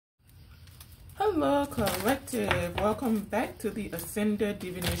Hello collective, welcome back to the Ascended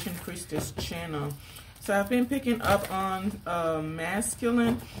Divination Priestess channel. So I've been picking up on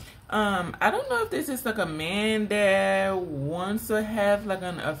masculine. I don't know if this is like a man that wants to have like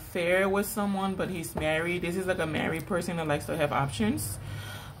an affair with someone, but he's married. This is like a married person that likes to have options.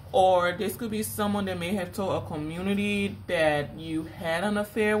 Or this could be someone that may have told a community that you had an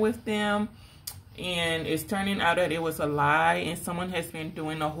affair with them, and it's turning out that it was a lie, and someone has been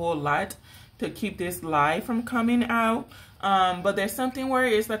doing a whole lot to keep this lie from coming out. But there's something where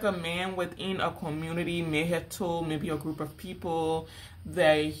it's like a man within a community may have told maybe a group of people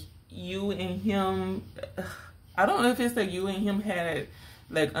that you and him, I don't know if it's that you and him had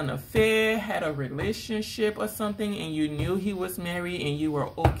like an affair, had a relationship or something, and you knew he was married and you were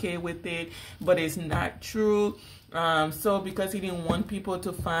okay with it, but it's not true. So because he didn't want people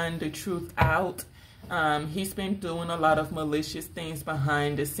to find the truth out, he's been doing a lot of malicious things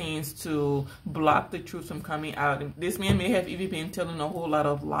behind the scenes to block the truth from coming out. And this man may have even been telling a whole lot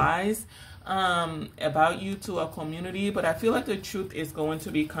of lies about you to a community, but I feel like the truth is going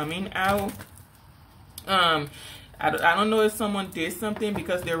to be coming out. I don't know if someone did something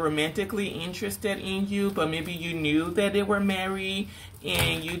because they're romantically interested in you, but maybe you knew that they were married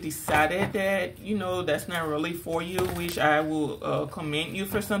and you decided that, you know, that's not really for you, which I will commend you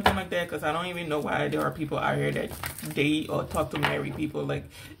for something like that, because I don't even know why there are people out here that date or talk to married people. Like,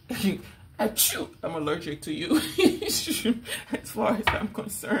 achoo, I'm allergic to you as far as I'm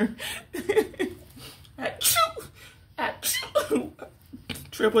concerned. Achoo, achoo.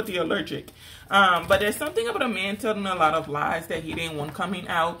 Triple the allergic. But there's something about a man telling a lot of lies that he didn't want coming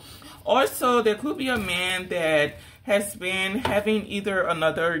out. Also, there could be a man that has been having either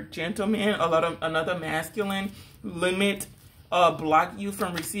another gentleman or another masculine limit block you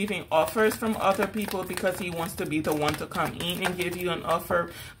from receiving offers from other people because he wants to be the one to come in and give you an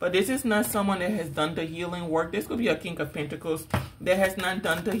offer. But this is not someone that has done the healing work. This could be a King of Pentacles that has not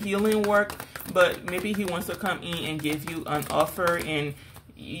done the healing work, but maybe he wants to come in and give you an offer. And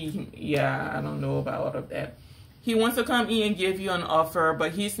yeah, I don't know about all of that. He wants to come in and give you an offer,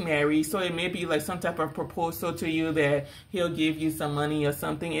 but he's married, so it may be like some type of proposal to you that he'll give you some money or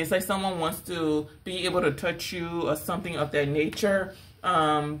something. It's like someone wants to be able to touch you or something of that nature.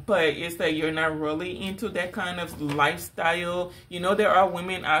 But it's that you're not really into that kind of lifestyle. You know, there are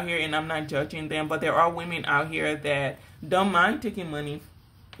women out here, and I'm not judging them, but there are women out here that don't mind taking money,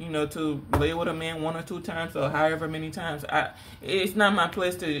 you know, to lay with a man 1 or 2 times or however many times. It's not my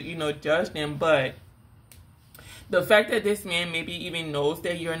place to, you know, judge them, but the fact that this man maybe even knows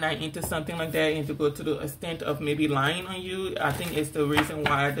that you're not into something like that and to go to the extent of maybe lying on you, I think is the reason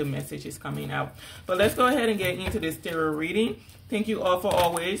why the message is coming out. But let's go ahead and get into this tarot reading. Thank you all for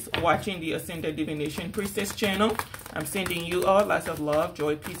always watching the Ascended Divination Priestess channel. I'm sending you all lots of love,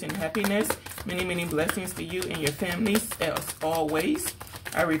 joy, peace, and happiness. Many, many blessings to you and your families as always.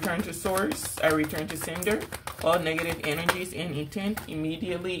 I return to source. I return to sender. All negative energies and intent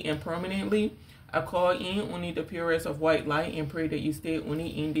immediately and permanently. I call in only the purest of white light and pray that you stay only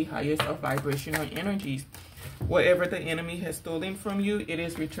in the highest of vibrational energies. Whatever the enemy has stolen from you, it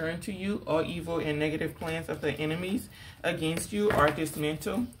is returned to you. All evil and negative plans of the enemies against you are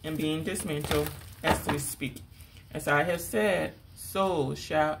dismantled and being dismantled as we speak. As I have said, so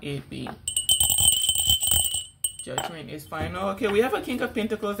shall it be. Judgment is final. Okay, we have a King of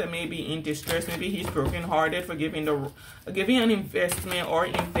Pentacles that may be in distress. Maybe he's brokenhearted for giving an investment or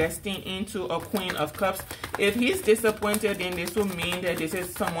investing into a Queen of Cups. If he's disappointed, then this will mean that this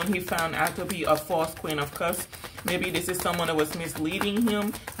is someone he found out to be a false Queen of Cups. Maybe this is someone that was misleading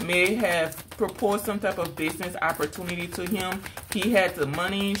him, may have proposed some type of business opportunity to him. He had the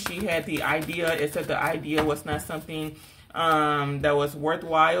money, she had the idea, except the idea was not something that was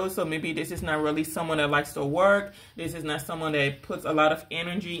worthwhile. So maybe this is not really someone that likes to work. This is not someone that puts a lot of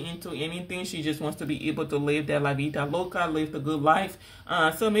energy into anything. She just wants to be able to live that la vida loca, live the good life.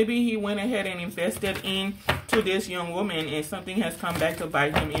 So maybe he went ahead and invested into this young woman, and something has come back to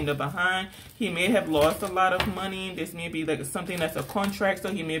bite him in the behind. He may have lost a lot of money. This may be like something that's a contract,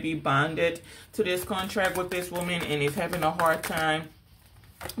 so he may be bonded to this contract with this woman and is having a hard time.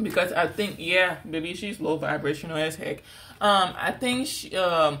 Because I think, yeah, maybe she's low vibrational as heck. I think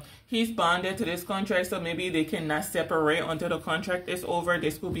he's bonded to this contract, so maybe they cannot separate until the contract is over.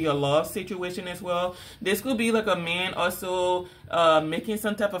 This could be a love situation as well. This could be like a man also making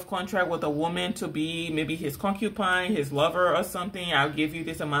some type of contract with a woman to be maybe his concubine, his lover or something. I'll give you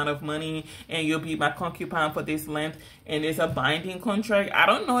this amount of money and you'll be my concubine for this length. And it's a binding contract. I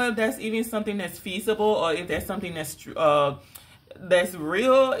don't know if that's even something that's feasible or if that's something that's that's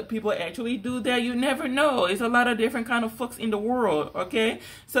real, people actually do that. You never know. It's a lot of different kind of folks in the world, okay?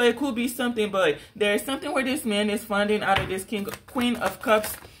 So it could be something, but there's something where this man is finding out of this Queen of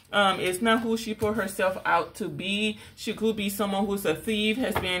Cups. It's not who she put herself out to be. She could be someone who's a thief,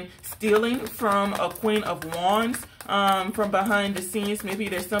 has been stealing from a Queen of Wands. From behind the scenes. Maybe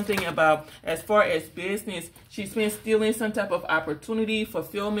there's something about, as far as business, she's been stealing some type of opportunity,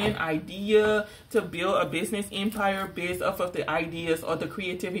 fulfillment, idea to build a business empire based off of the ideas or the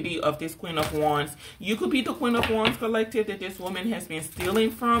creativity of this Queen of Wands. You could be the Queen of Wands collective that this woman has been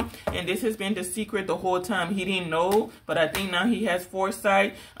stealing from, and this has been the secret the whole time. He didn't know, but I think now he has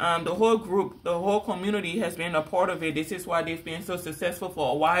foresight. The whole group, the whole community has been a part of it. This is why they've been so successful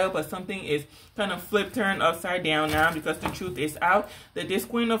for a while, but something is kind of flipped, turned upside down now, because the truth is out that this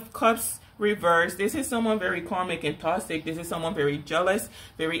Queen of Cups reverse, this is someone very karmic and toxic. This is someone very jealous,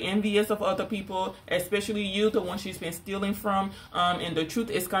 very envious of other people, especially you, the one she's been stealing from. And the truth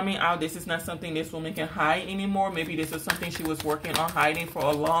is coming out. This is not something this woman can hide anymore. Maybe this is something she was working on hiding for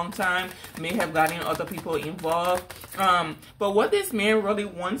a long time, may have gotten other people involved. But what this man really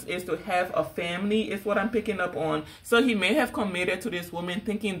wants is to have a family, is what I'm picking up on. So he may have committed to this woman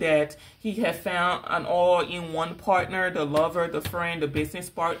thinking that he had found an all-in-one partner, the lover, the friend, the business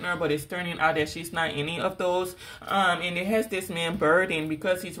partner, but it's turning out that she's not any of those. And it has this man burdened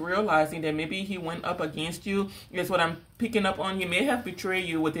because he's realizing that maybe he went up against you, is what I'm picking up on. He may have betrayed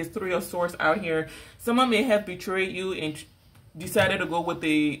you with this Three of Swords out here. Someone may have betrayed you and decided to go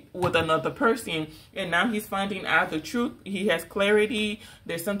with another person, and now he's finding out the truth. He has clarity.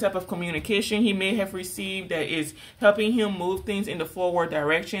 There's some type of communication he may have received that is helping him move things in the forward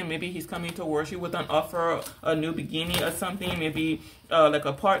direction. Maybe he's coming towards you with an offer, a new beginning or something, maybe like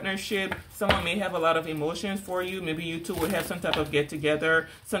a partnership. Someone may have a lot of emotions for you. Maybe you two would have some type of get together,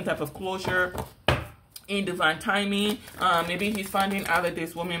 some type of closure in divine timing. Maybe he's finding out that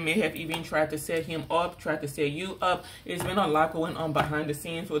this woman may have even tried to set him up, tried to set you up. It's been a lot going on behind the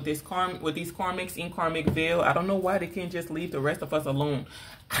scenes with this with these karmics in karmic veil. I don't know why they can't just leave the rest of us alone.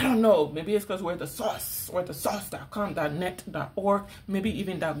 I don't know. Maybe it's because we're the sauce, or the sauce.com, .net, .org, maybe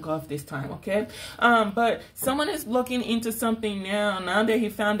even .gov this time, okay? But someone is looking into something now that he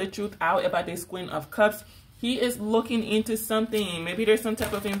found the truth out about this Queen of Cups. He is looking into something. Maybe there's some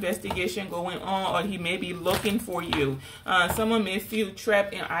type of investigation going on, or he may be looking for you. Someone may feel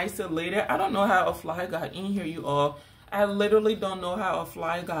trapped and isolated. I don't know how a fly got in here, you all. I literally don't know how a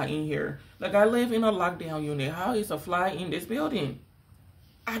fly got in here. Like, I live in a lockdown unit. How is a fly in this building?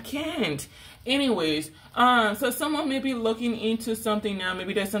 I can't. Anyways, so someone may be looking into something now.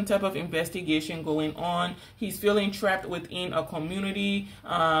 Maybe there's some type of investigation going on. He's feeling trapped within a community,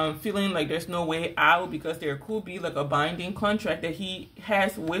 feeling like there's no way out, because there could be like a binding contract that he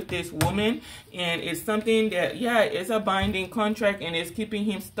has with this woman, and it's something that, yeah, it's a binding contract, and it's keeping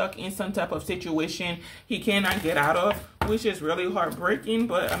him stuck in some type of situation he cannot get out of, which is really heartbreaking.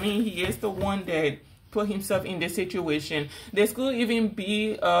 But I mean, he is the one that put himself in this situation. This could even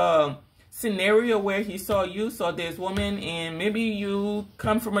be a scenario where he saw this woman, and maybe you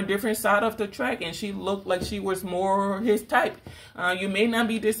come from a different side of the track, and she looked like she was more his type. You may not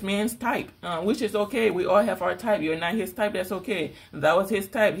be this man's type, which is okay. We all have our type. You're not his type. That's okay. That was his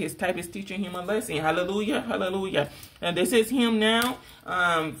type. His type is teaching him a lesson. Hallelujah, hallelujah. And this is him now,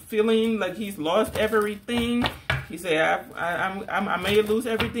 feeling like he's lost everything. He said, I may lose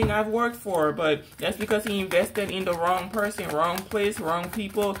everything I've worked for, but that's because he invested in the wrong person, wrong place, wrong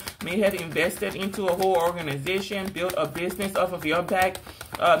people. May have invested into a whole organization, built a business off of your back.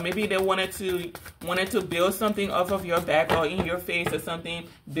 Maybe they wanted to build something off of your back or in your face or something,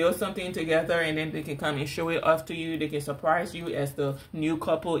 build something together, and then they can come and show it off to you. They can surprise you as the new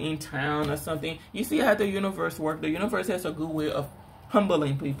couple in town or something. You see how the universe works. The universe has a good way of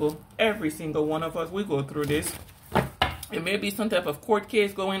humbling people. Every single one of us, we go through this. It may be some type of court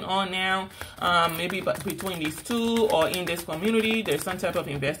case going on now, maybe between these two or in this community. There's some type of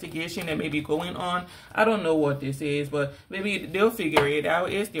investigation that may be going on. I don't know what this is, but maybe they'll figure it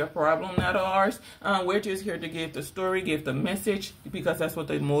out. It's their problem, not ours. We're just here to give the story, give the message, because that's what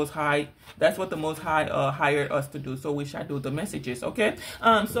the Most High hired us to do. So we shall do the messages, okay?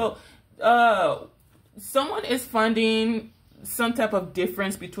 Someone is finding some type of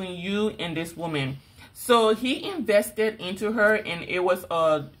difference between you and this woman. So he invested into her, and it was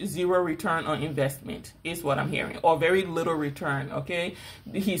a zero return on investment, is what I'm hearing, or very little return, okay?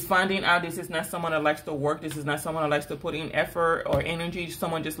 He's finding out this is not someone that likes to work. This is not someone that likes to put in effort or energy.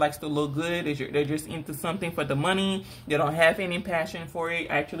 Someone just likes to look good. They're just into something for the money. They don't have any passion for it.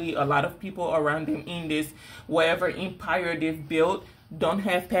 Actually, a lot of people around them in this, whatever empire they've built, don't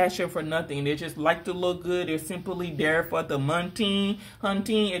have passion for nothing. They just like to look good. They're simply there for the hunting,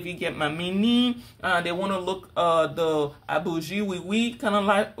 if you get my meaning. They want to look the bougie oui kind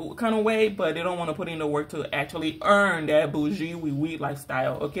of way, but they don't want to put in the work to actually earn that bougie oui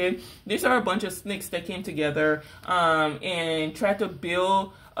lifestyle. Okay, these are a bunch of snakes that came together and tried to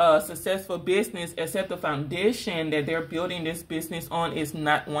build a successful business, except the foundation that they're building this business on is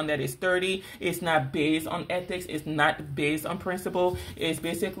not one that is sturdy. It's not based on ethics. It's not based on principle. It's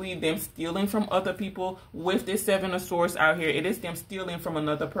basically them stealing from other people. With this Seven of Swords out here, it is them stealing from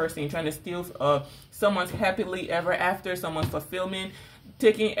another person, trying to steal someone's happily ever after, someone's fulfillment,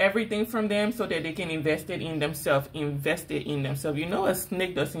 taking everything from them so that they can invest it in themselves. You know, a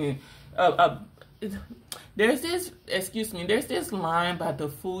snake doesn't there's this line by the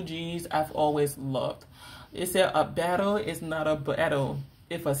Fugees I've always loved. It said, a battle is not a battle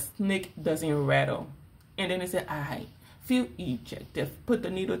if a snake doesn't rattle. And then it said, I feel ejected. Put the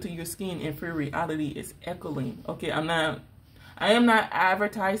needle to your skin and feel reality is echoing. Okay, I am not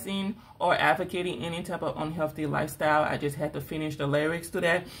advertising or advocating any type of unhealthy lifestyle. I just had to finish the lyrics to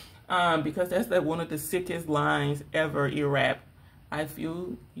that because that's like one of the sickest lines ever in rap. I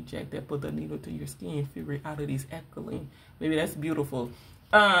feel ejected, put the needle to your skin, feel reality's echoing. Maybe that's beautiful.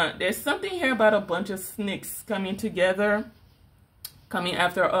 There's something here about a bunch of snakes coming together, coming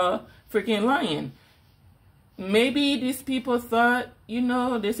after a freaking lion. Maybe these people thought, you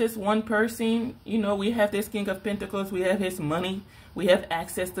know, this is one person. You know, we have this King of Pentacles. We have his money. We have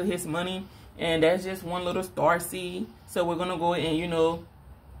access to his money. And that's just one little star seed. So we're going to go and, you know,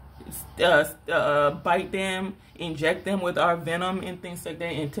 bite them, inject them with our venom and things like that,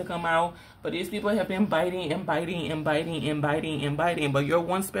 and take them out. But these people have been biting and biting and biting and biting and biting. But you're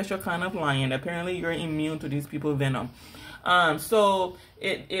one special kind of lion. Apparently you're immune to these people's venom. So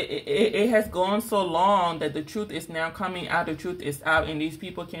it has gone so long that the truth is now coming out. The truth is out, and these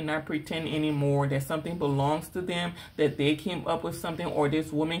people cannot pretend anymore that something belongs to them, that they came up with something, or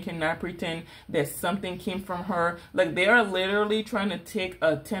this woman cannot pretend that something came from her. Like, they are literally trying to take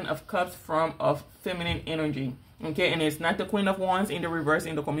a 10 of Cups from a feminine energy. Okay, and it's not the Queen of Wands in the reverse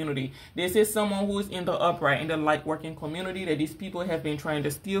in the community. This is someone who is in the upright, in the light working community that these people have been trying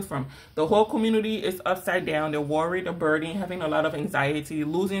to steal from. The whole community is upside down. They're worried, they're burdened, having a lot of anxiety,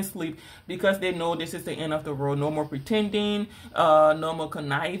 losing sleep, because they know this is the end of the road. No more pretending, no more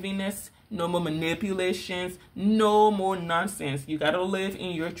connivingness, no more manipulations, no more nonsense. You gotta live in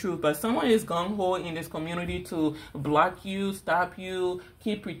your truth. But someone is gung-ho in this community to block you, stop you,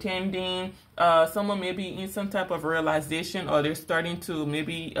 keep pretending. Someone may be in some type of realization, or they're starting to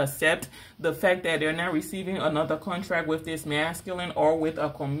maybe accept the fact that they're not receiving another contract with this masculine or with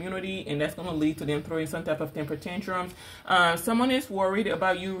a community, and that's going to lead to them throwing some type of temper tantrums. Someone is worried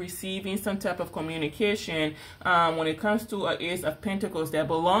about you receiving some type of communication when it comes to an Ace of Pentacles that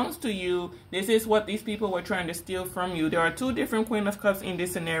belongs to you. This is what these people were trying to steal from you. There are two different Queen of Cups in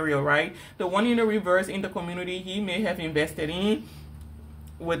this scenario, right? The one in the reverse in the community, he may have invested in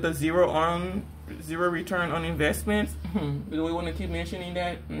with the zero return on investments. Do we want to keep mentioning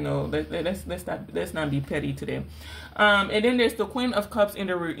that? No, let's not be petty today. And then there's the Queen of Cups in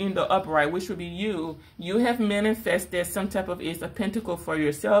the upright, which would be you. You have manifested some type of Ace of Pentacles for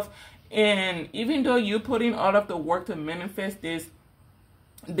yourself, and even though you put in all of the work to manifest this,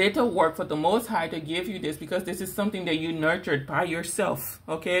 did the work for the Most High to give you this, because this is something that you nurtured by yourself.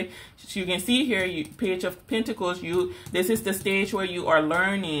 Okay, so you can see here, Page of Pentacles, this is the stage where you are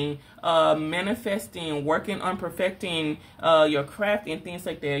learning, manifesting, working on perfecting your craft and things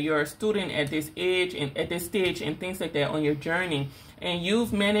like that. You're a student at this age and at this stage and things like that on your journey. And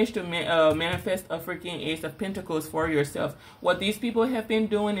you've managed to manifest a freaking Ace of Pentacles for yourself. What these people have been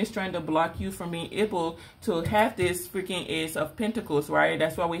doing is trying to block you from being able to have this freaking Ace of Pentacles, right?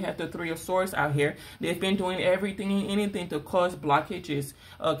 That's why we have the Three of Swords out here. They've been doing everything and anything to cause blockages,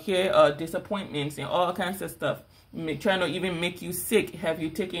 okay, disappointments and all kinds of stuff. Trying to even make you sick, have you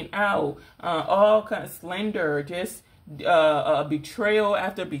taken out, all kinds of slander, just betrayal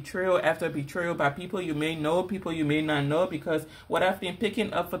after betrayal after betrayal by people you may know, people you may not know. Because what I've been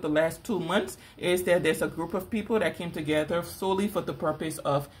picking up for the last 2 months is that there's a group of people that came together solely for the purpose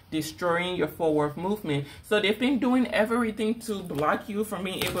of destroying your forward movement. So they've been doing everything to block you from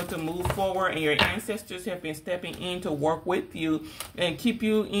being able to move forward, and your ancestors have been stepping in to work with you and keep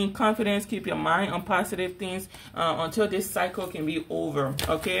you in confidence, keep your mind on positive things until this cycle can be over.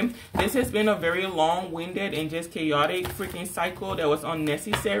 Okay, this has been a very long-winded and just chaotic freaking cycle that was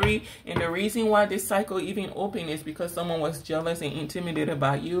unnecessary. And the reason why this cycle even opened is because someone was jealous and intimidated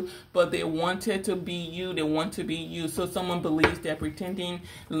by you, but they wanted to be you. They want to be you. So someone believes that pretending,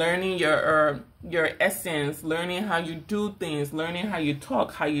 learning your your essence, learning how you do things, learning how you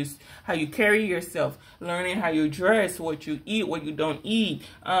talk, how you carry yourself, learning how you dress, what you eat, what you don't eat,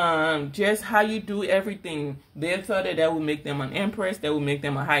 just how you do everything. They thought that would make them an empress, that would make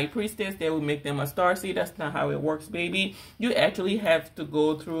them a high priestess, that would make them a starseed. That's not how it works, baby. You actually have to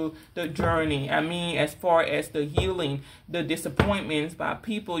go through the journey. I mean, as far as the healing, the disappointments by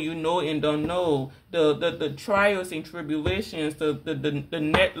people you know and don't know, the trials and tribulations, the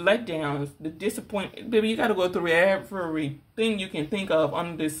net letdowns, the disappointment. Baby, you got to go through everything you can think of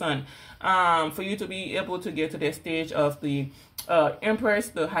under the sun for you to be able to get to that stage of the empress,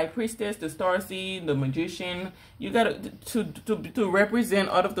 the high priestess, the starseed, the magician. You got to represent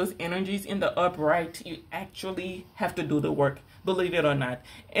all of those energies in the upright. You actually have to do the work, believe it or not.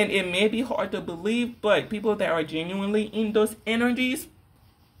 And it may be hard to believe, but people that are genuinely in those energies,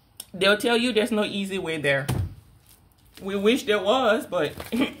 they'll tell you there's no easy way there. We wish there was, but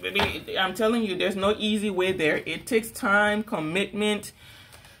I'm telling you, there's no easy way there. It takes time, commitment,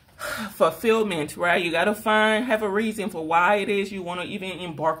 fulfillment, right? You got to have a reason for why it is you want to even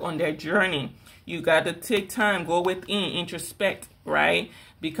embark on that journey. You got to take time, go within, introspect, right?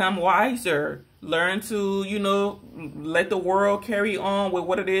 Become wiser, learn to, let the world carry on with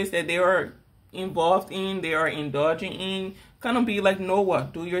what it is that they are involved in, they are indulging in. Kind of be like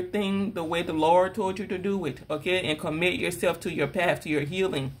Noah. Do your thing the way the Lord told you to do it, okay? And commit yourself to your path, to your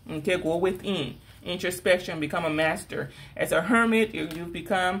healing, okay? Go within. Introspection, become a master. As a hermit, you've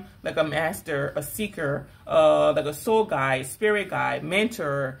become like a master, a seeker, like a soul guide, spirit guide,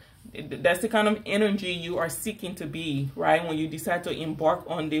 mentor. That's the kind of energy you are seeking to be, right? When you decide to embark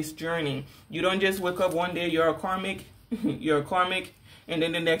on this journey. You don't just wake up one day, you're a karmic, and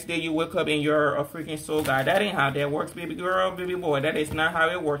then the next day you wake up and you're a freaking soul guide. That ain't how that works, baby girl, baby boy. That is not how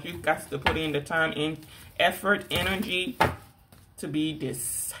it works. You got to put in the time, in effort, energy to be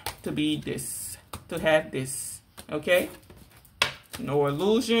this, to have this, okay? No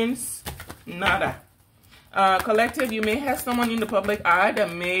illusions, nada. Collective, you may have someone in the public eye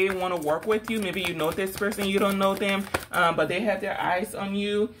that may want to work with you. Maybe you know this person, you don't know them, but they have their eyes on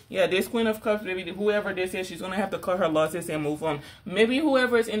you. Yeah, this Queen of Cups, maybe whoever this is, she's going to have to cut her losses and move on. Maybe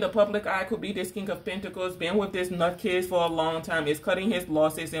whoever is in the public eye could be this King of Pentacles, been with this nutcase for a long time, is cutting his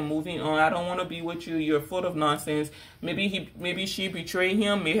losses and moving on. I don't want to be with you. You're full of nonsense. Maybe she betrayed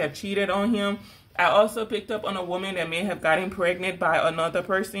him, may have cheated on him. I also picked up on a woman that may have gotten pregnant by another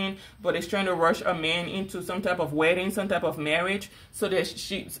person, but is trying to rush a man into some type of wedding, some type of marriage, so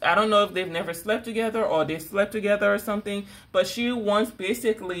that I don't know if they've never slept together or they slept together or something, but she wants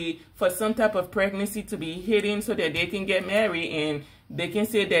basically for some type of pregnancy to be hidden so that they can get married, and they can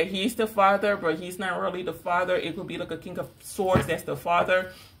say that he's the father, but he's not really the father. It could be like a King of Swords that's the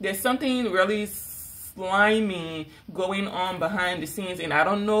father. There's something really slimy going on behind the scenes, and I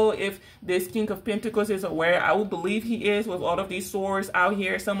don't know if this King of Pentacles is aware. I would believe he is with all of these swords out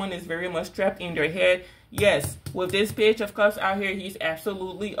here. Someone is very much trapped in their head. Yes, with this Page of Cups out here, he's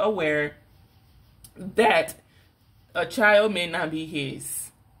absolutely aware that a child may not be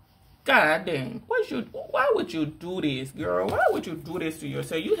his. God dang, why would you do this, girl? Why would you do this to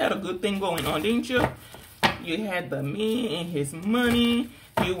yourself? You had a good thing going on, didn't you? You had the man and his money.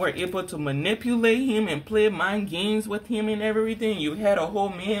 You were able to manipulate him and play mind games with him and everything. You had a whole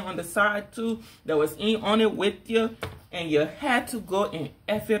man on the side too that was in on it with you. And you had to go and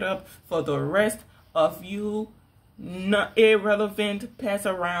F it up for the rest of you not irrelevant pass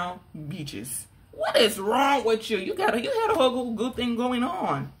around beaches. What is wrong with you? You had a whole good thing going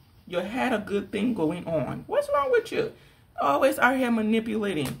on. You had a good thing going on. What's wrong with you? Always out here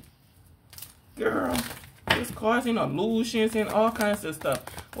manipulating. Girl. It's causing illusions and all kinds of stuff.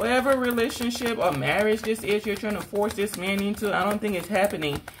 Whatever relationship or marriage this is you're trying to force this man into, I don't think it's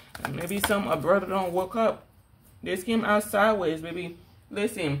happening. Maybe a brother don't woke up. This came out sideways, baby.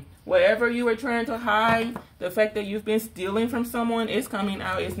 Listen, whatever you were trying to hide, the fact that you've been stealing from someone is coming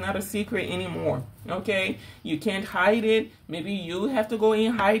out. It's not a secret anymore, okay? You can't hide it. Maybe you have to go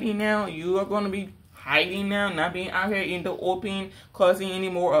in hiding now. You are going to be hiding now, not being out here in the open, causing any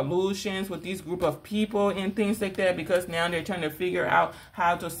more illusions with these group of people and things like that, because now they're trying to figure out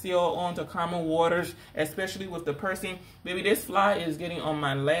how to sail on to common waters, especially with the person. Baby, this fly is getting on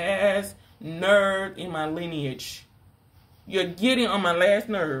my last nerve in my lineage. You're getting on my last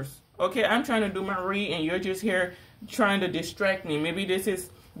nerves. Okay, I'm trying to do my read and you're just here trying to distract me. Maybe this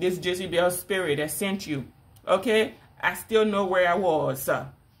is this Jezebel spirit that sent you. Okay, I still know where I was.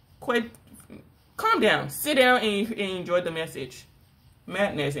 Quit. Calm down, sit down and enjoy the message.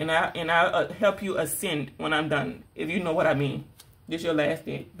 Madness, and I'll help you ascend when I'm done, if you know what I mean. This is your last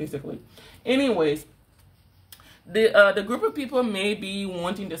day, basically. Anyways, The group of people may be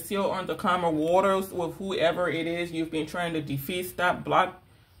wanting to sail on the calmer waters with whoever it is you've been trying to defeat, stop, block,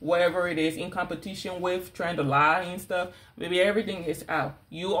 whatever it is in competition with, trying to lie and stuff. Maybe everything is out.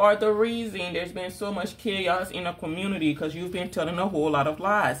 You are the reason there's been so much chaos in the community because you've been telling a whole lot of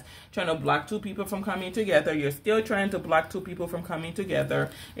lies, trying to block two people from coming together. You're still trying to block two people from coming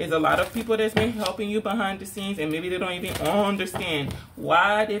together. There's a lot of people that's been helping you behind the scenes, and maybe they don't even understand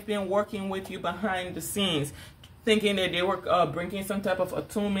why they've been working with you behind the scenes, thinking that they were bringing some type of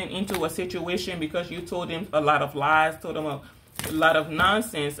attunement into a situation because you told them a lot of lies, told them a lot of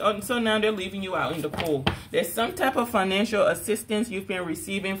nonsense. So now they're leaving you out in the cold. There's some type of financial assistance you've been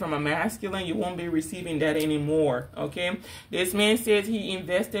receiving from a masculine. You won't be receiving that anymore, okay? This man says he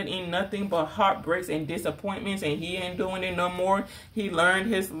invested in nothing but heartbreaks and disappointments, and he ain't doing it no more. He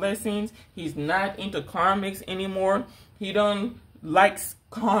learned his lessons. He's not into karmics anymore. He don't likes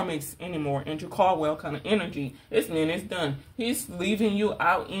karmics anymore, into Caldwell kind of energy. This man is done. He's leaving you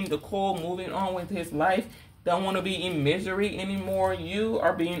out in the cold, moving on with his life. Don't want to be in misery anymore. You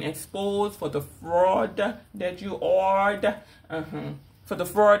are being exposed for the fraud that you are. For the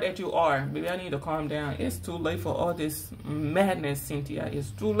fraud that you are. Maybe I need to calm down. It's too late for all this madness, Cynthia.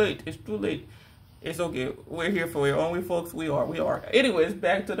 It's too late. It's too late. It's okay. We're here for it. Only folks, we are. Anyways,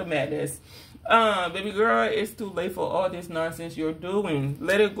 back to the madness. Baby girl, it's too late for all this nonsense you're doing.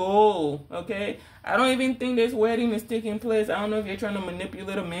 Let it go, okay? I don't even think this wedding is taking place. I don't know if you're trying to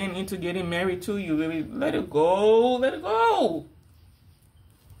manipulate a man into getting married to you, baby. Let it go. Let it go.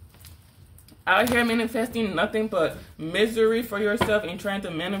 Out here manifesting nothing but misery for yourself and trying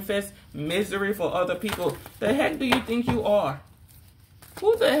to manifest misery for other people. The heck do you think you are?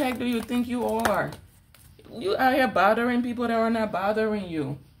 Who the heck do you think you are? You out here bothering people that are not bothering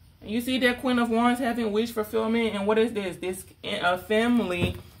you. You see that Queen of Wands having wish fulfillment, and what is this? This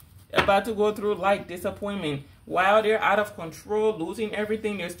family about to go through like disappointment. While they're out of control, losing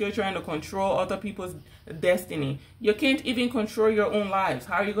everything, they're still trying to control other people's destiny. You can't even control your own lives.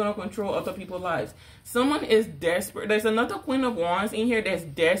 How are you going to control other people's lives? Someone is desperate. There's another Queen of Wands in here that's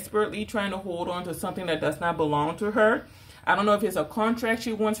desperately trying to hold on to something that does not belong to her. I don't know if it's a contract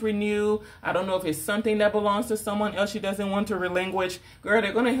she wants renewed. I don't know if it's something that belongs to someone else she doesn't want to relinquish. Girl,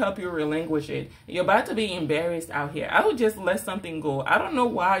 they're going to help you relinquish it. You're about to be embarrassed out here. I would just let something go. I don't know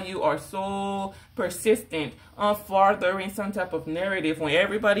why you are so persistent on furthering some type of narrative when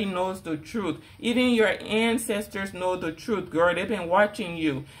everybody knows the truth. Even your ancestors know the truth, girl. They've been watching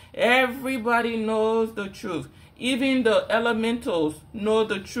you. Everybody knows the truth. Even the elementals know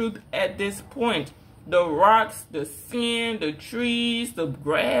the truth at this point. The rocks, the sand, the trees, the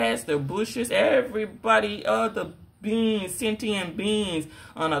grass, the bushes, everybody, all the beings, sentient beings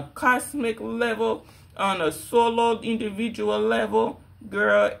on a cosmic level, on a solo individual level,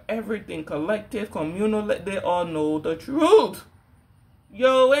 girl, everything, collective, communal, they all know the truth.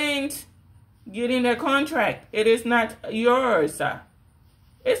 You ain't getting that contract. It is not yours.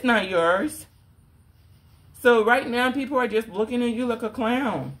 It's not yours. So right now, people are just looking at you like a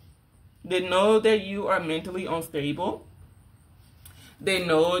clown. They know that you are mentally unstable. They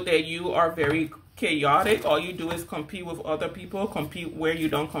know that you are very chaotic. All you do is compete with other people, compete where you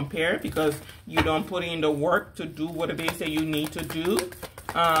don't compare because you don't put in the work to do what it is that you need to do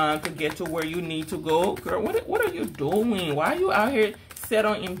to get to where you need to go. Girl, what are you doing? Why are you out here set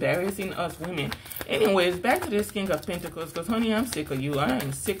on embarrassing us women? Anyways, back to this King of Pentacles because, honey, I'm sick of you. I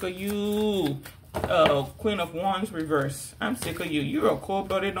am sick of you. Queen of Wands reverse. I'm sick of you. You're a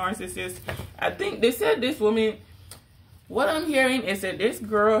cold-blooded narcissist. I think they said this woman, what I'm hearing is that this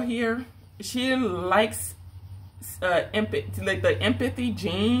girl here, she likes empathy, like the empathy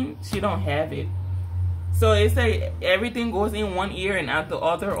gene. She don't have it. So it's like everything goes in one ear and out the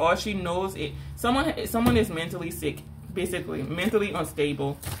other. All she knows is someone is mentally sick, basically mentally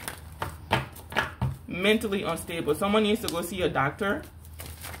unstable. Mentally unstable. Someone needs to go see a doctor,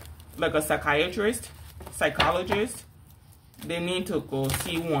 like a psychiatrist, psychologist. They need to go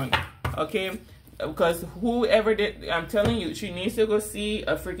see one, okay? Because whoever did, I'm telling you, she needs to go see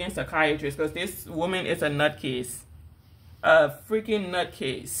a freaking psychiatrist because this woman is a nutcase. A freaking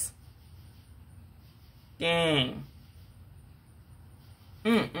nutcase. Dang.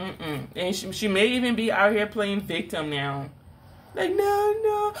 And she may even be out here playing victim now. Like,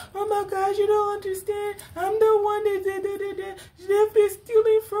 no, oh my gosh, you don't understand. I'm the one that they've been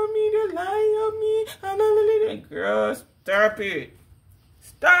stealing from me. They're lying on me. I'm not. Girl, stop it.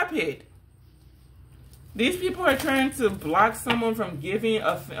 Stop it. These people are trying to block someone from giving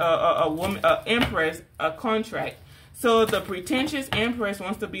a woman, an empress, a contract. So the pretentious empress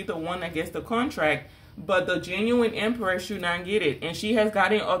wants to be the one that gets the contract, but the genuine empress should not get it. And she has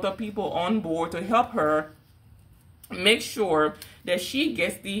gotten other people on board to help her make sure that she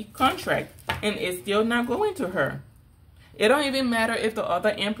gets the contract, and it's still not going to her. It don't even matter if the other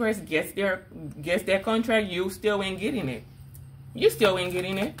Empress gets their contract, you still ain't getting it. You still ain't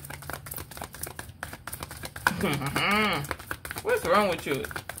getting it. What's wrong with you?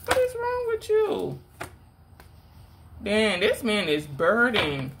 What is wrong with you? Damn, this man is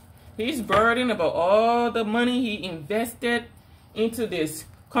burdened. He's burdened about all the money he invested into this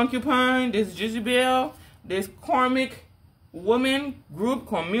concubine, this Jezebel, this karmic woman group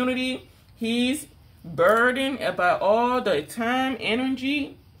community. He's burdened about all the time,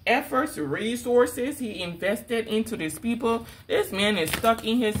 energy, efforts, resources he invested into these people. This man is stuck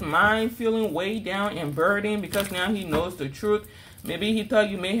in his mind, feeling weighed down and burdened because now he knows the truth. Maybe he thought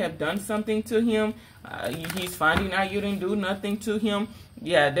you may have done something to him. He's finding out you didn't do nothing to him.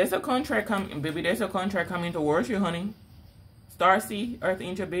 Yeah, there's a contract coming, baby. There's a contract coming towards you, honey. Starseed, Earth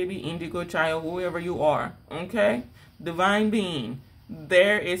Angel, baby, Indigo Child, whoever you are, okay? Divine Being.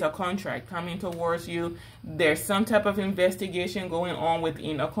 There is a contract coming towards you. There's some type of investigation going on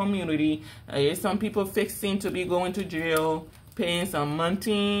within a community. Some people fixing to be going to jail, paying some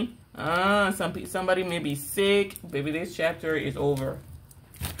money. Somebody may be sick. Baby, this chapter is over.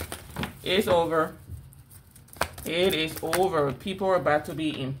 It's over. It is over. People are about to be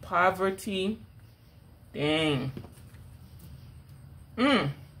in poverty. Dang.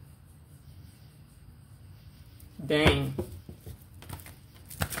 Dang.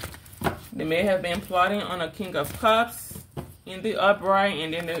 They may have been plotting on a King of Cups in the upright,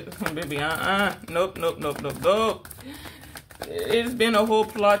 and then baby, nope. It's been a whole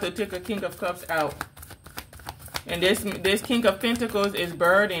plot to take a King of Cups out. And this King of Pentacles is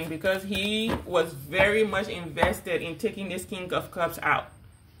burdened because he was very much invested in taking this King of Cups out.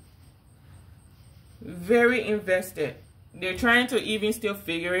 Very invested. They're trying to even still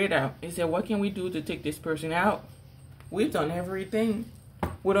figure it out. They said, what can we do to take this person out? We've done everything.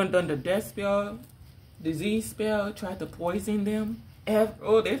 We done the death spell, disease spell, tried to poison them.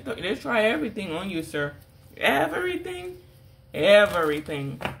 They try everything on you, sir. Everything.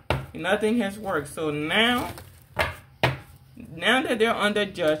 Nothing has worked. So now that they're under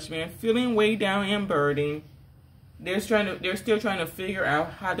judgment, feeling weighed down and burdened, they're still trying to figure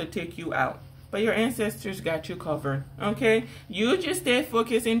out how to take you out. But your ancestors got you covered. Okay? You just stay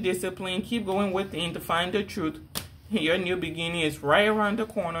focused and disciplined. Keep going within to find the truth. Your new beginning is right around the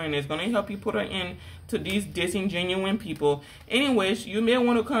corner, and it's going to help you put an end to these disingenuine people. Anyways, you may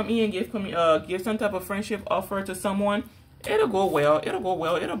want to come in and give some type of friendship offer to someone. It'll go well.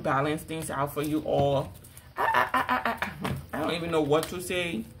 It'll balance things out for you all. I don't even know what to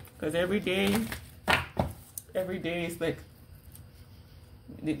say, because every day is like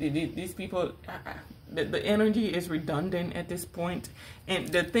these people. The energy is redundant at this point. And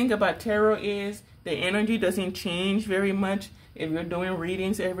the thing about tarot is the energy doesn't change very much if you're doing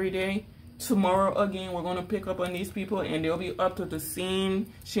readings every day. Tomorrow again, we're going to pick up on these people, and they'll be up to the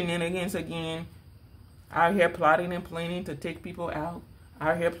same shenanigans again. Out here plotting and planning to take people out.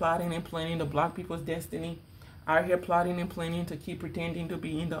 Out here plotting and planning to block people's destiny. Out here plotting and planning to keep pretending to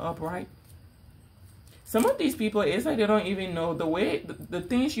be in the upright. Some of these people, it's like they don't even know the way, the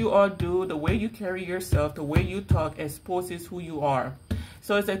things you all do, the way you carry yourself, the way you talk exposes who you are.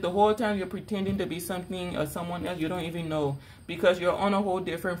 So it's like the whole time you're pretending to be something or someone else, you don't even know, because you're on a whole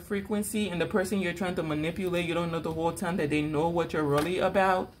different frequency, and the person you're trying to manipulate, you don't know the whole time that they know what you're really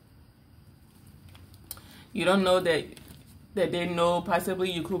about. You don't know that they know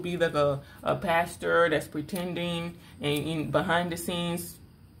possibly you could be like a pastor that's pretending, and behind the scenes,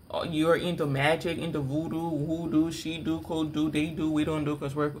 you're into magic, into voodoo, she do, code do, they do, we don't do,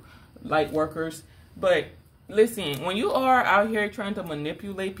 because we're light workers. But listen, when you are out here trying to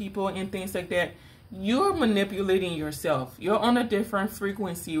manipulate people and things like that, you're manipulating yourself. You're on a different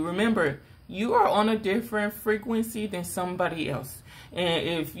frequency. Remember, you are on a different frequency than somebody else. And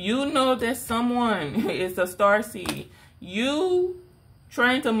if you know that someone is a starseed, you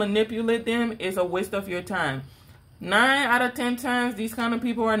trying to manipulate them is a waste of your time. 9 out of 10 times, these kind of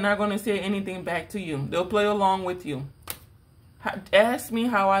people are not going to say anything back to you. They'll play along with you. Ask me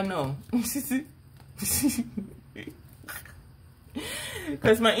how I know.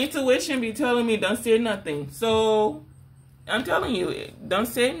 Because my intuition be telling me don't say nothing. So, I'm telling you, don't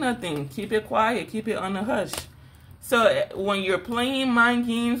say nothing. Keep it quiet. Keep it on the hush. So, when you're playing mind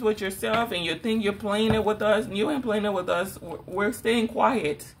games with yourself and you think you're playing it with us, you ain't playing it with us. We're staying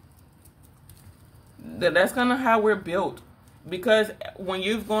quiet. That's kind of how we're built. Because when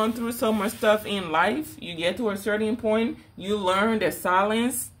you've gone through so much stuff in life, you get to a certain point, you learn that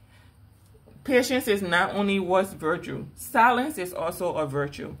silence, patience is not only what's virtue. Silence is also a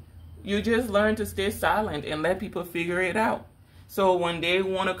virtue. You just learn to stay silent and let people figure it out. So when they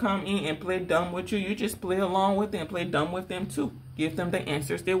want to come in and play dumb with you, you just play along with them, play dumb with them too. Give them the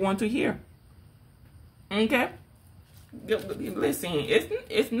answers they want to hear. Okay? Listen,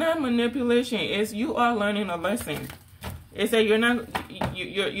 it's not manipulation. It's you are learning a lesson. It's that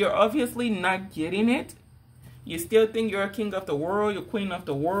you're obviously not getting it. You still think you're a king of the world, you're queen of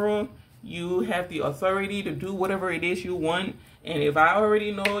the world. You have the authority to do whatever it is you want. And if I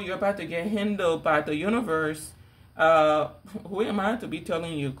already know you're about to get handled by the universe, who am I to be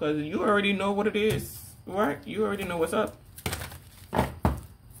telling you? Because you already know what it is, right? You already know what's up.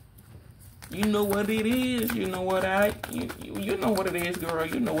 You know what it is. You know what you know what it is, girl.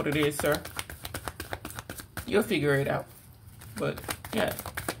 You know what it is, sir. You'll figure it out. But yeah,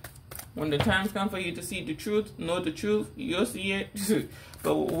 when the times come for you to see the truth, know the truth, you'll see it.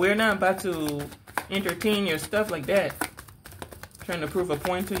 But we're not about to entertain your stuff like that. Trying to prove a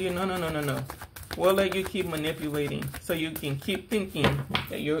point to you. No. We'll let you keep manipulating so you can keep thinking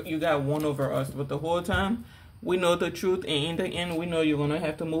that you got one over us. But the whole time, we know the truth. And in the end, we know you're going to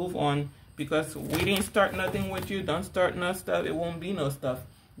have to move on. Because we didn't start nothing with you. Don't start no stuff. It won't be no stuff.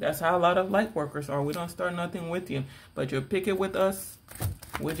 That's how a lot of light workers are. We don't start nothing with you. But you'll pick it with us.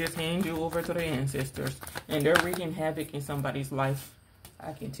 We'll just hand you over to the ancestors. And they're wreaking havoc in somebody's life.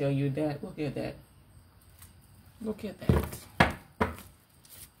 I can tell you that. Look at that. Look at that.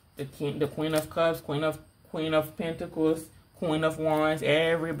 The Queen of Cups, Queen of Pentacles, Queen of Wands.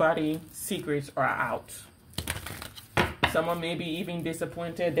 Everybody's secrets are out. Someone may be even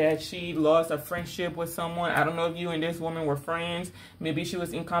disappointed that she lost a friendship with someone. I don't know if you and this woman were friends. Maybe she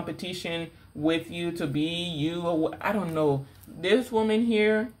was in competition with you to be you. Or I don't know. This woman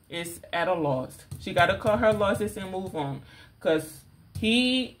here is at a loss. She got to cut her losses and move on. Because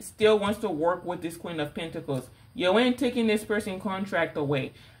he still wants to work with this Queen of Pentacles. You ain't taking this person's contract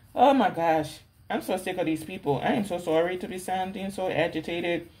away. Oh my gosh. I'm so sick of these people. I am so sorry to be sounding so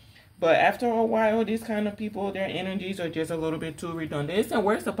agitated. But after a while, these kind of people, their energies are just a little bit too redundant. And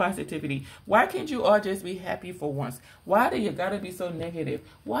where's the positivity? Why can't you all just be happy for once? Why do you gotta be so negative?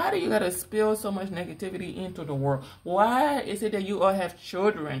 Why do you gotta spill so much negativity into the world? Why is it that you all have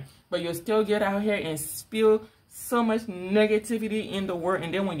children, but you still get out here and spill so much negativity in the world,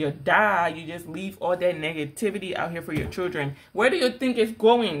 and then when you die, you just leave all that negativity out here for your children? Where do you think it's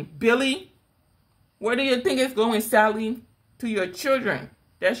going, Billy? Where do you think it's going, Sally? To your children.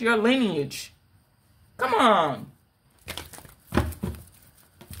 That's your lineage. Come on.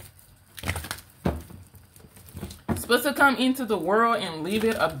 Supposed to come into the world and leave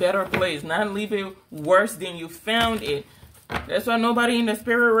it a better place, not leave it worse than you found it. That's why nobody in the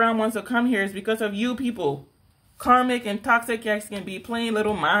spirit realm wants to come here. It's because of you people. Karmic and toxic acts can be playing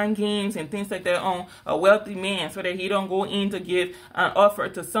little mind games and things like that on a wealthy man so that he don't go in to give an offer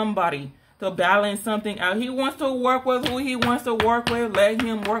to somebody to balance something out. He wants to work with who he wants to work with. Let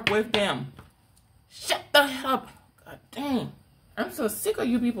him work with them. Shut the hell up. God dang. I'm so sick of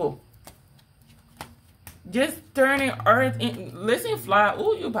you people. Just turning earth in. Listen, fly.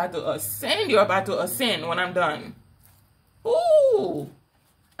 Ooh, you're about to ascend. You're about to ascend when I'm done. Ooh.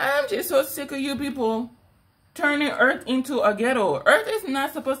 I'm just so sick of you people turning earth into a ghetto. Earth is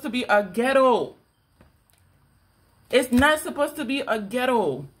not supposed to be a ghetto. It's not supposed to be a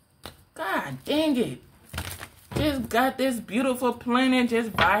ghetto. God dang it. Just got this beautiful planet just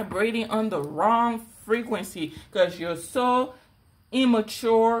vibrating on the wrong frequency because you're so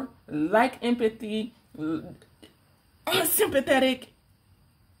immature, lack empathy, unsympathetic,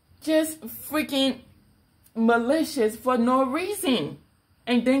 just freaking malicious for no reason.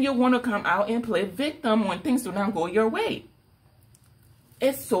 And then you want to come out and play victim when things do not go your way.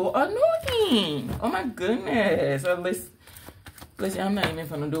 It's so annoying. Oh my goodness. Listen, I'm not even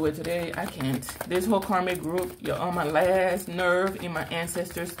gonna do it today. I can't. This whole karmic group, you're on my last nerve in my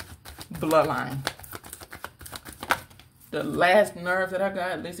ancestors' bloodline. The last nerve that I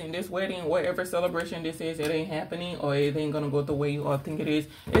got, listen, this wedding, whatever celebration this is, it ain't happening or it ain't gonna go the way you all think it is.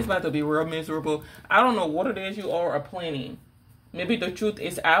 It's about to be real miserable. I don't know what it is you all are planning. Maybe the truth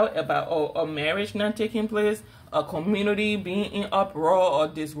is out about a marriage not taking place, a community being in uproar or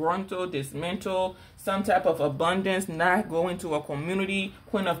dismantled, some type of abundance not going to a community,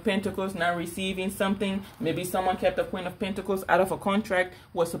 Queen of Pentacles not receiving something. Maybe someone kept the Queen of Pentacles out of a contract,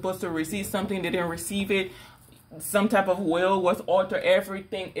 was supposed to receive something, they didn't receive it. Some type of will was altered.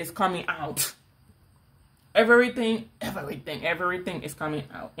 Everything is coming out. Everything is coming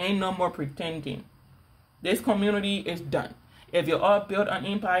out. Ain't no more pretending. This community is done. If you all built an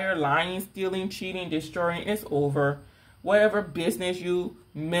empire, lying, stealing, cheating, destroying, it's over. Whatever business you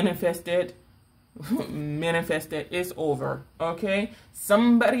manifested, manifested. It's over. Okay,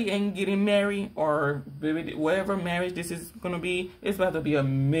 somebody ain't getting married, or whatever marriage this is gonna be. It's about to be a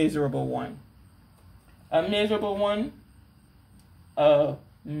miserable one. A miserable one. A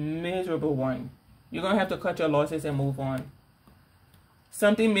miserable one. You're gonna have to cut your losses and move on.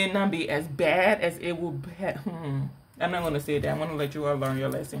 Something may not be as bad as it will be. I'm not gonna say that. I'm gonna let you all learn your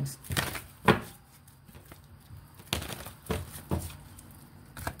lessons.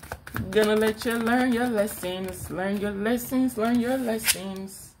 Gonna let you learn your lessons. Learn your lessons. Learn your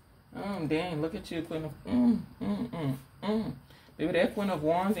lessons. Oh, dang. Look at you, Queen of... Baby, that Queen of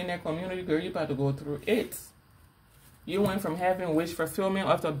Wands in that community, girl, you about to go through it. You went from having wish fulfillment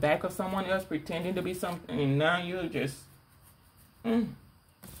off the back of someone else, pretending to be something, and now you just... And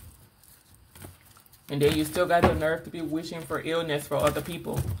then you still got the nerve to be wishing for illness for other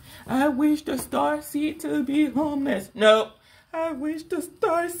people. I wish the starseed to be homeless. No. I wish the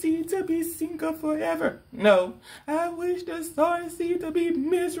starseed to be single forever. No. I wish the starseed to be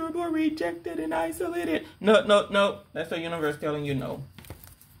miserable, rejected, and isolated. No, no, no. That's the universe telling you no.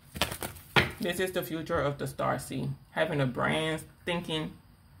 This is the future of the starseed. Having a brand thinking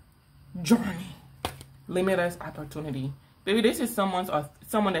journey. Limitless opportunity. Baby, this is someone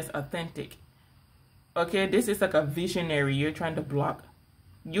that's authentic. Okay, this is like a visionary you're trying to block.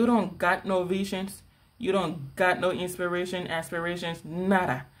 You don't got no visions. You don't got no inspiration, aspirations,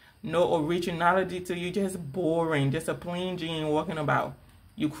 nada. No originality to you, just boring. Just a plain Jane walking about.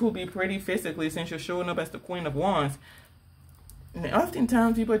 You could be pretty physically since you're showing up as the Queen of Wands. And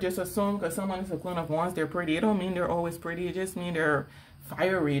oftentimes people just assume because someone is a Queen of Wands, they're pretty. It don't mean they're always pretty. It just means they're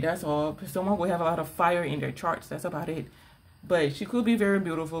fiery, that's all. Someone will have a lot of fire in their charts, that's about it. But she could be very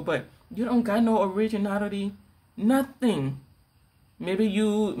beautiful, but you don't got no originality, nothing. Maybe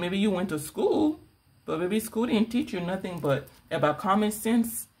you went to school, but maybe school didn't teach you nothing but about common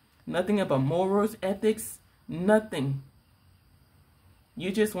sense, nothing about morals, ethics, nothing.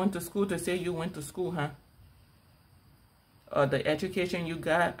 You just went to school to say you went to school, huh? The education you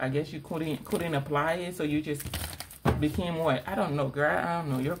got, I guess you couldn't apply it, so you just became what? I don't know, girl. I don't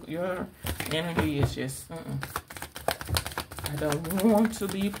know. Your energy is just. I don't want to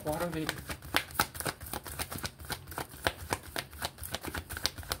be part of it.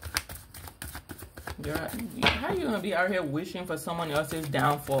 How you gonna be out here wishing for someone else's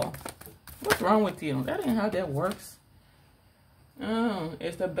downfall? What's wrong with you? That ain't how that works. Oh,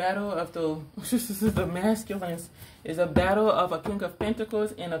 it's the battle of the masculines. It's a battle of a King of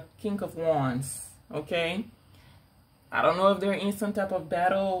Pentacles and a King of Wands. Okay? I don't know if they're in some type of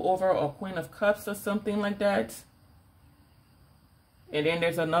battle over a Queen of Cups or something like that. And then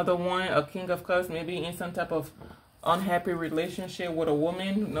there's another one, a King of Cups, maybe in some type of unhappy relationship with a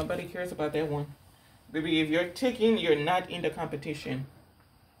woman. Nobody cares about that one. Baby, if you're taking, you're not in the competition.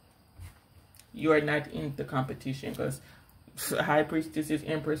 You are not in the competition because High Priestesses,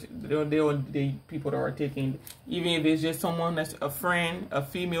 Empress, they people that are taking, even if it's just someone that's a friend, a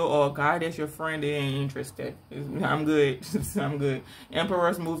female or a guy that's your friend, they ain't interested. I'm good. I'm good.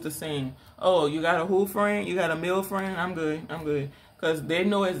 Emperors move the same. Oh, you got a who friend? You got a male friend? I'm good. I'm good. Because they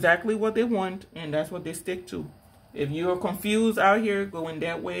know exactly what they want, and that's what they stick to. If you're confused out here going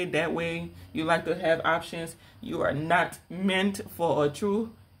that way, you like to have options, you are not meant for a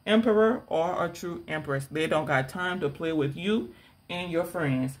true emperor or a true empress. They don't got time to play with you and your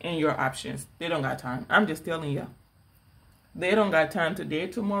friends and your options. They don't got time. I'm just telling you. They don't got time today,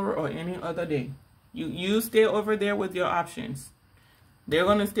 tomorrow, or any other day. You stay over there with your options. They're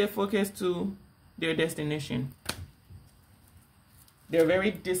going to stay focused to their destination. They're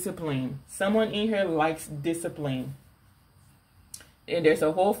very disciplined. Someone in here likes discipline. And there's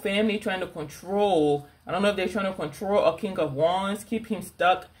a whole family trying to control. I don't know if they're trying to control a King of Wands, keep him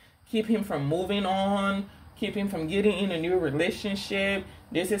stuck, keep him from moving on, keep him from getting in a new relationship.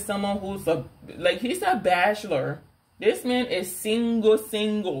 This is someone who's he's a bachelor. This man is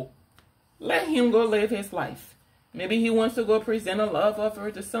single. Let him go live his life. Maybe he wants to go present a love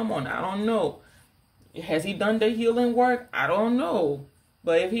offer to someone. I don't know. Has he done the healing work? I don't know.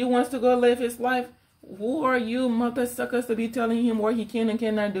 But if he wants to go live his life, who are you, mother suckers, to be telling him what he can and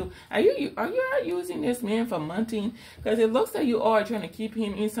cannot do? Are you using this man for money? Because it looks like you are trying to keep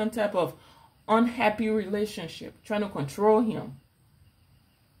him in some type of unhappy relationship, trying to control him.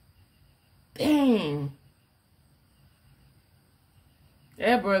 Dang.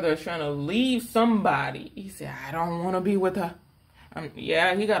 That brother is trying to leave somebody. He said, I don't want to be with her.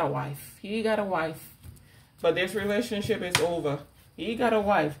 Yeah, he got a wife. He got a wife. But this relationship is over. He got a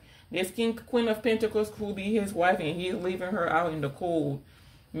wife. This Queen of Pentacles could be his wife, and he's leaving her out in the cold.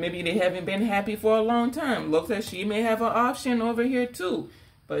 Maybe they haven't been happy for a long time. Looks like she may have an option over here too.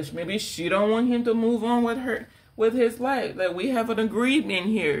 But maybe she don't want him to move on with his life. Like, we have an agreement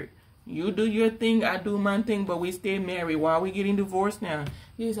here. You do your thing, I do my thing, but we stay married. Why are we getting divorced now?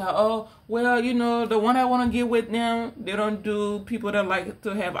 He's like, oh, well, you know, the one I want to get with now, they don't do people that like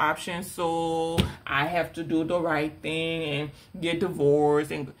to have options, so I have to do the right thing and get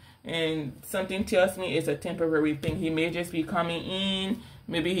divorced. And something tells me it's a temporary thing. He may just be coming in.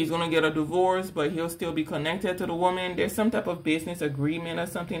 Maybe he's going to get a divorce, but he'll still be connected to the woman. There's some type of business agreement or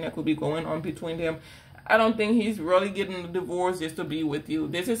something that could be going on between them. I don't think he's really getting a divorce just to be with you.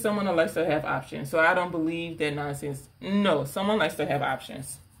 This is someone that likes to have options. So I don't believe that nonsense. No, someone likes to have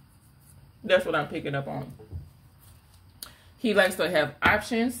options. That's what I'm picking up on. He likes to have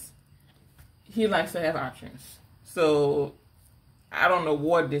options. He likes to have options. So I don't know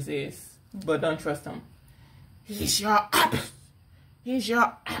what this is, but don't trust him. He's your app. He's your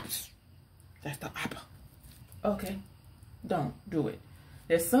app. That's the app. Okay. Don't do it.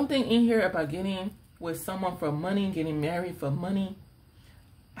 There's something in here about getting with someone for money, getting married for money.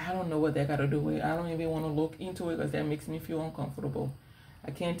 I don't know what that got to do with it. I don't even want to look into it because that makes me feel uncomfortable. I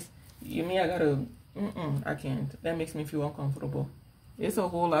can't. You mean I got to... I can't. That makes me feel uncomfortable. It's a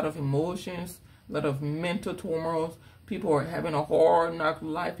whole lot of emotions, a lot of mental turmoil. People are having a hard knock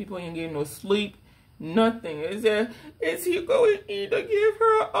life. People ain't getting no sleep. Nothing. Is he going to either give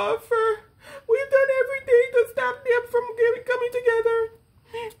her an offer? We've done everything to stop them from coming together.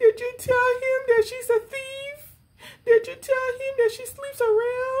 Did you tell him that she's a thief? Did you tell him that she sleeps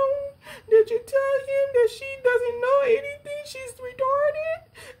around? Did you tell him that she doesn't know anything? She's retarded?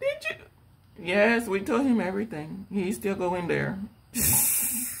 Did you? Yes, we told him everything. He's still going there.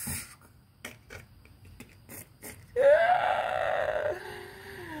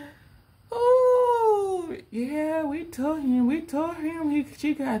 Oh, yeah, we told him.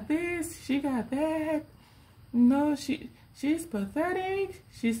 She got this, she got that. No, she's pathetic.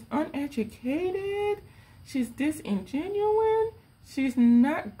 She's uneducated. She's disingenuous. She's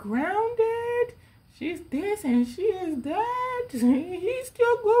not grounded. She's this and she is that. He's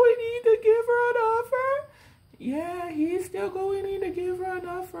still going in to give her an offer. Yeah, he's still going in to give her an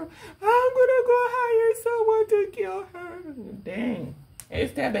offer. I'm gonna go hire someone to kill her. Dang,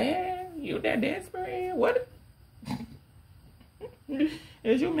 it's that bad? You that desperate? What?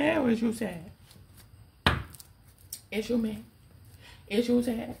 Is you mad or is you sad? Is you mad? Is you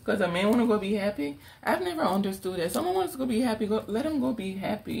sad? Because a man want to go be happy? I've never understood that. Someone wants to go be happy, let them go be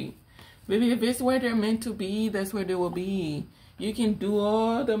happy. Baby, if it's where they're meant to be, that's where they will be. You can do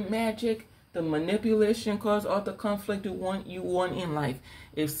all the magic, the manipulation, cause all the conflict you want in life.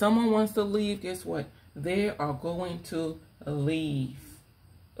 If someone wants to leave, guess what? They are going to leave.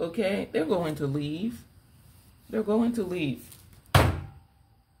 Okay? They're going to leave. They're going to leave.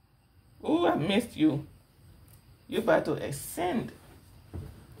 Oh, I missed you. You're about to ascend.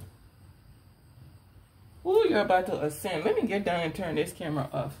 Oh, you're about to ascend. Let me get down and turn this camera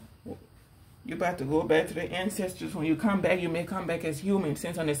off. You're about to go back to the ancestors. When you come back, you may come back as human,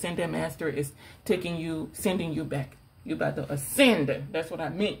 since an ascended master is sending you back. You're about to ascend. That's what I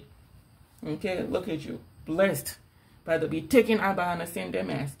mean. Okay, look at you. Blessed. About to be taken out by an ascended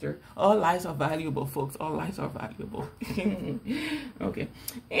master. All lives are valuable, folks. All lives are valuable. Okay.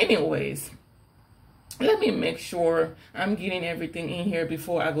 Anyways, let me make sure I'm getting everything in here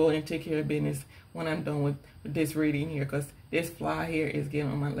before I go and take care of business when I'm done with this reading here, because this fly here is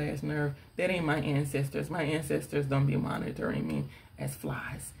getting on my last nerve. That ain't my ancestors. My ancestors don't be monitoring me as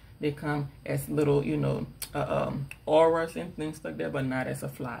flies. They come as little, you know, auras and things like that, but not as a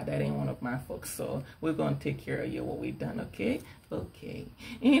fly. That ain't one of my folks. So we're going to take care of you, what we done, okay? Okay.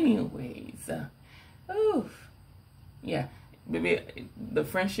 Anyways, yeah. Baby, the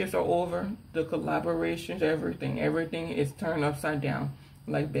friendships are over. The collaborations, everything is turned upside down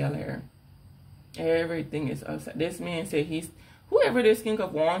like Bel Air. Everything is upside. This man said whoever this King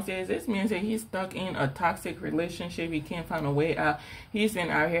of Wands is, this man said he's stuck in a toxic relationship. He can't find a way out. He's been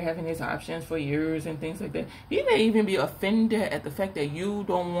out here having his options for years and things like that. He may even be offended at the fact that you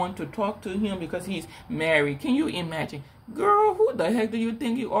don't want to talk to him because he's married. Can you imagine? Girl, who the heck do you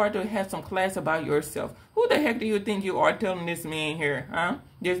think you are to have some class about yourself? Who the heck do you think you are telling this man here, huh?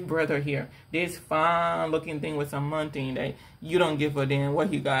 This brother here, this fine looking thing with some money that you don't give a damn what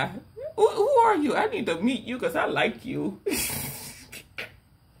he got. Who are you? I need to meet you because I like you.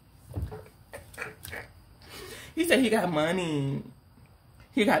 He said he got money.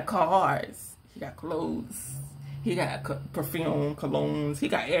 He got cars. He got clothes. He got perfume, colognes. He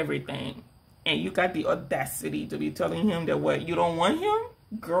got everything. And you got the audacity to be telling him that what, you don't want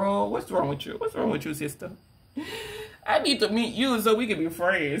him? Girl, what's wrong with you? What's wrong with you, sister? I need to meet you so we can be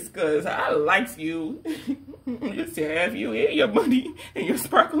friends because I like you. You say, have you and your money and your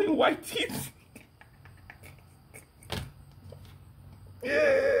sparkling white teeth.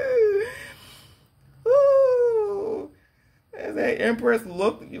 Ooh. As that Empress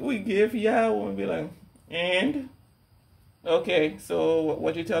look we give y'all, we'll be like, and? Okay, so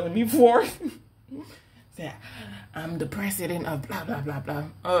what you telling me for? Say, I'm the president of blah, blah, blah, blah.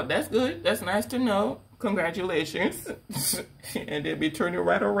 Oh, that's good. That's nice to know. Congratulations. And then be turning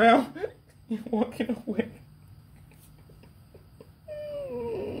right around and walking away.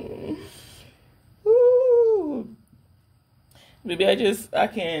 Ooh. Maybe I can't. I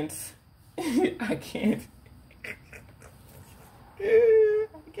can't. I cannot.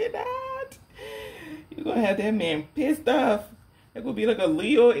 You're gonna have that man pissed off. It could be like a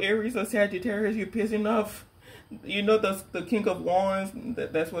Leo, Aries, or Sagittarius. You're pissing off. You know the King of Wands.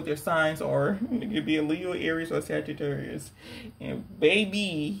 That's what their signs are. It could be a Leo, Aries, or Sagittarius. And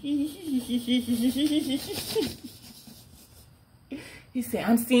baby, he said,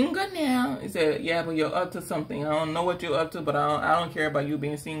 "I'm single now." He said, "Yeah, but you're up to something. I don't know what you're up to, but I don't care about you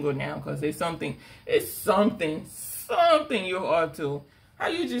being single now, because it's something you're up to. How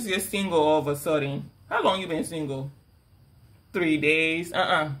you just get single all of a sudden? How long you been single? 3 days?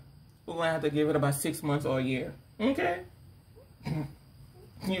 We're gonna have to give it about 6 months or a year. Okay?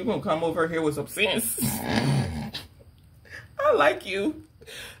 You're gonna come over here with some sense. I like you.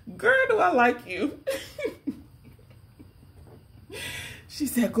 Girl, do I like you. She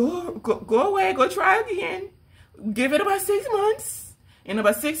said, go away, go try again. Give it about 6 months. In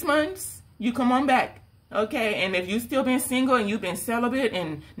about 6 months, you come on back. Okay, and if you still been single and you've been celibate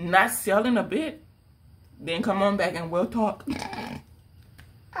and not selling a bit, then come on back and we'll talk.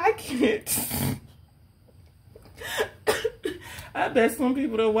 I can't. I bet some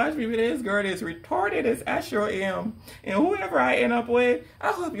people that watch me, this girl is retarded as I sure am. And whoever I end up with,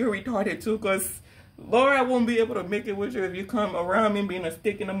 I hope you're retarded too, because Lord, I won't be able to make it with you if you come around me being a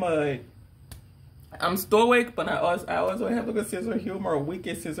stick in the mud. I'm stoic, but I also have like a sense of humor, a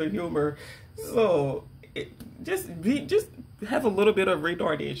wicked sense of humor. So just have a little bit of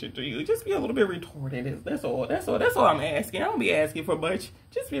retardation to you. Just be a little bit retarded. That's all I'm asking. I don't be asking for much.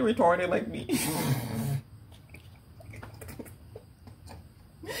 Just be retarded like me.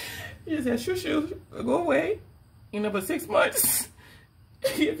 You said, shoo, go away. In about 6 months.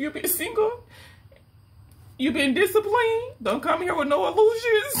 If you've been single, you've been disciplined, don't come here with no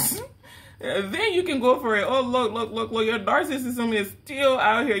illusions. Then you can go for it. Oh, look, your narcissism is still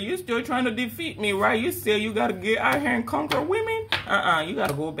out here. You're still trying to defeat me, right? You say you got to get out here and conquer women. You got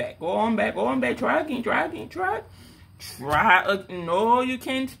to go back. Go on back. Try again. No, you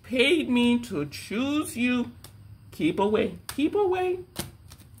can't pay me to choose you. Keep away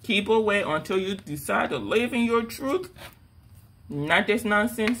until you decide to live in your truth. Not this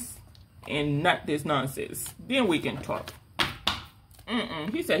nonsense and not this nonsense. Then we can talk.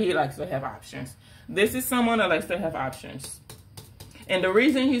 He said he likes to have options. This is someone that likes to have options. And the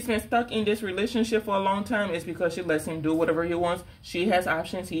reason he's been stuck in this relationship for a long time is because she lets him do whatever he wants. She has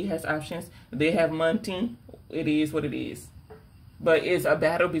options. He has options. They have money. It is what it is. But it's a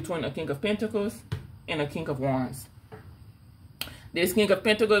battle between a King of Pentacles and a King of Wands. This King of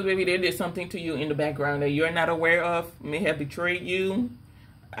Pentacles, maybe they did something to you in the background that you're not aware of. May have betrayed you.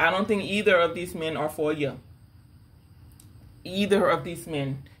 I don't think either of these men are for you. Either of these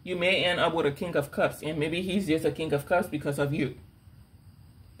men. You may end up with a King of Cups, and maybe he's just a King of Cups because of you.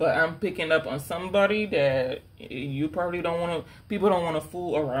 But I'm picking up on somebody that you probably don't want to, people don't want to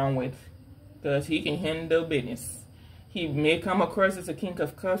fool around with, because he can handle business. He may come across as a King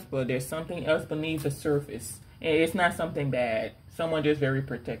of Cups, but there's something else beneath the surface. And it's not something bad. Someone just very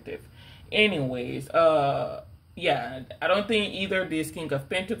protective. Anyways, yeah, I don't think either this King of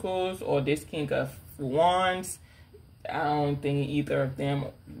Pentacles or this King of Wands, I don't think either of them,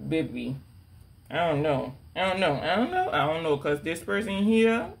 baby. I don't know, because this person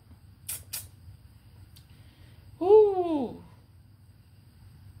here, whoo,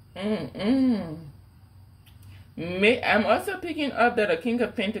 I'm also picking up that a King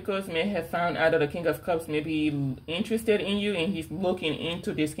of Pentacles may have found out that a King of Cups may be interested in you, and he's looking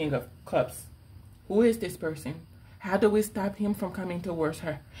into this King of Cups. Who is this person? How do we stop him from coming towards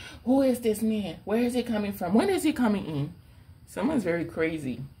her? Who is this man? Where is he coming from? When is he coming in? Someone's very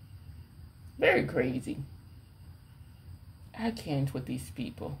crazy. Very crazy. I can't with these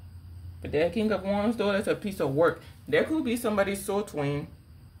people. But that King of Wands, though, that's a piece of work. There could be somebody's soul twin.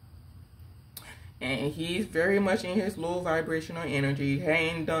 And he's very much in his low vibrational energy.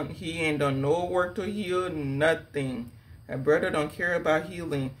 He ain't done no work to heal, nothing. That brother don't care about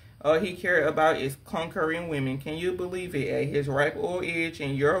healing. All he cares about is conquering women. Can you believe it? At his ripe old age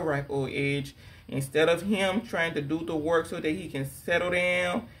and your ripe old age, Instead of him trying to do the work so that he can settle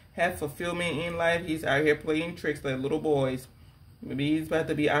down, have fulfillment in life, he's out here playing tricks like little boys. Maybe he's about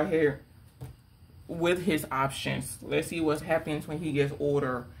to be out here with his options. Let's see what happens when he gets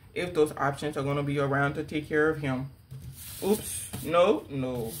older. If those options are going to be around to take care of him. Oops.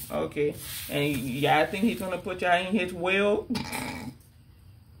 No. Okay. And y'all think he's going to put y'all in his will?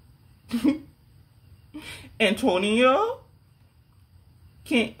 Antonio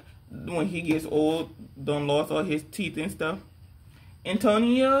can't, when he gets old, done lost all his teeth and stuff.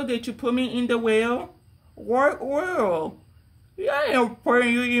 Antonio, did you put me in the well? What well? I ain't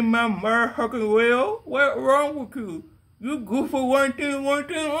putting you in my motherfucking well. What's wrong with you? You good for one thing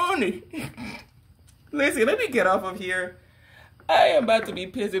only. Listen, let me get off of here. I am about to be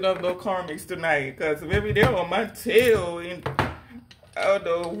pissing off no karmics tonight, because maybe they're on my tail. And I don't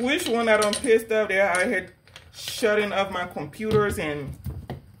know which one I done pissed off. They're out here shutting off my computers, and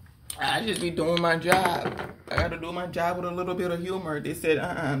I just be doing my job. I got to do my job with a little bit of humor. They said,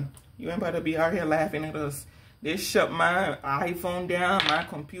 you ain't about to be out here laughing at us. They shut my iPhone down, my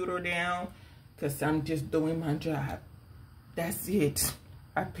computer down, because I'm just doing my job. That's it.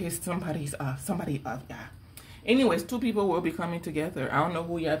 I pissed somebody off, yeah. Anyways, 2 people will be coming together. I don't know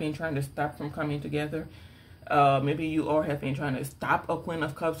who y'all been trying to stop from coming together. Maybe you all have been trying to stop a Queen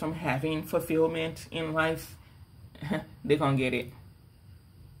of Cups from having fulfillment in life. They're going to get it.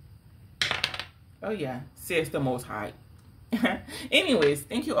 Oh, yeah. Says the Most High. Anyways,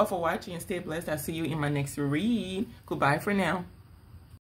 thank you all for watching. Stay blessed. I'll see you in my next read. Goodbye for now.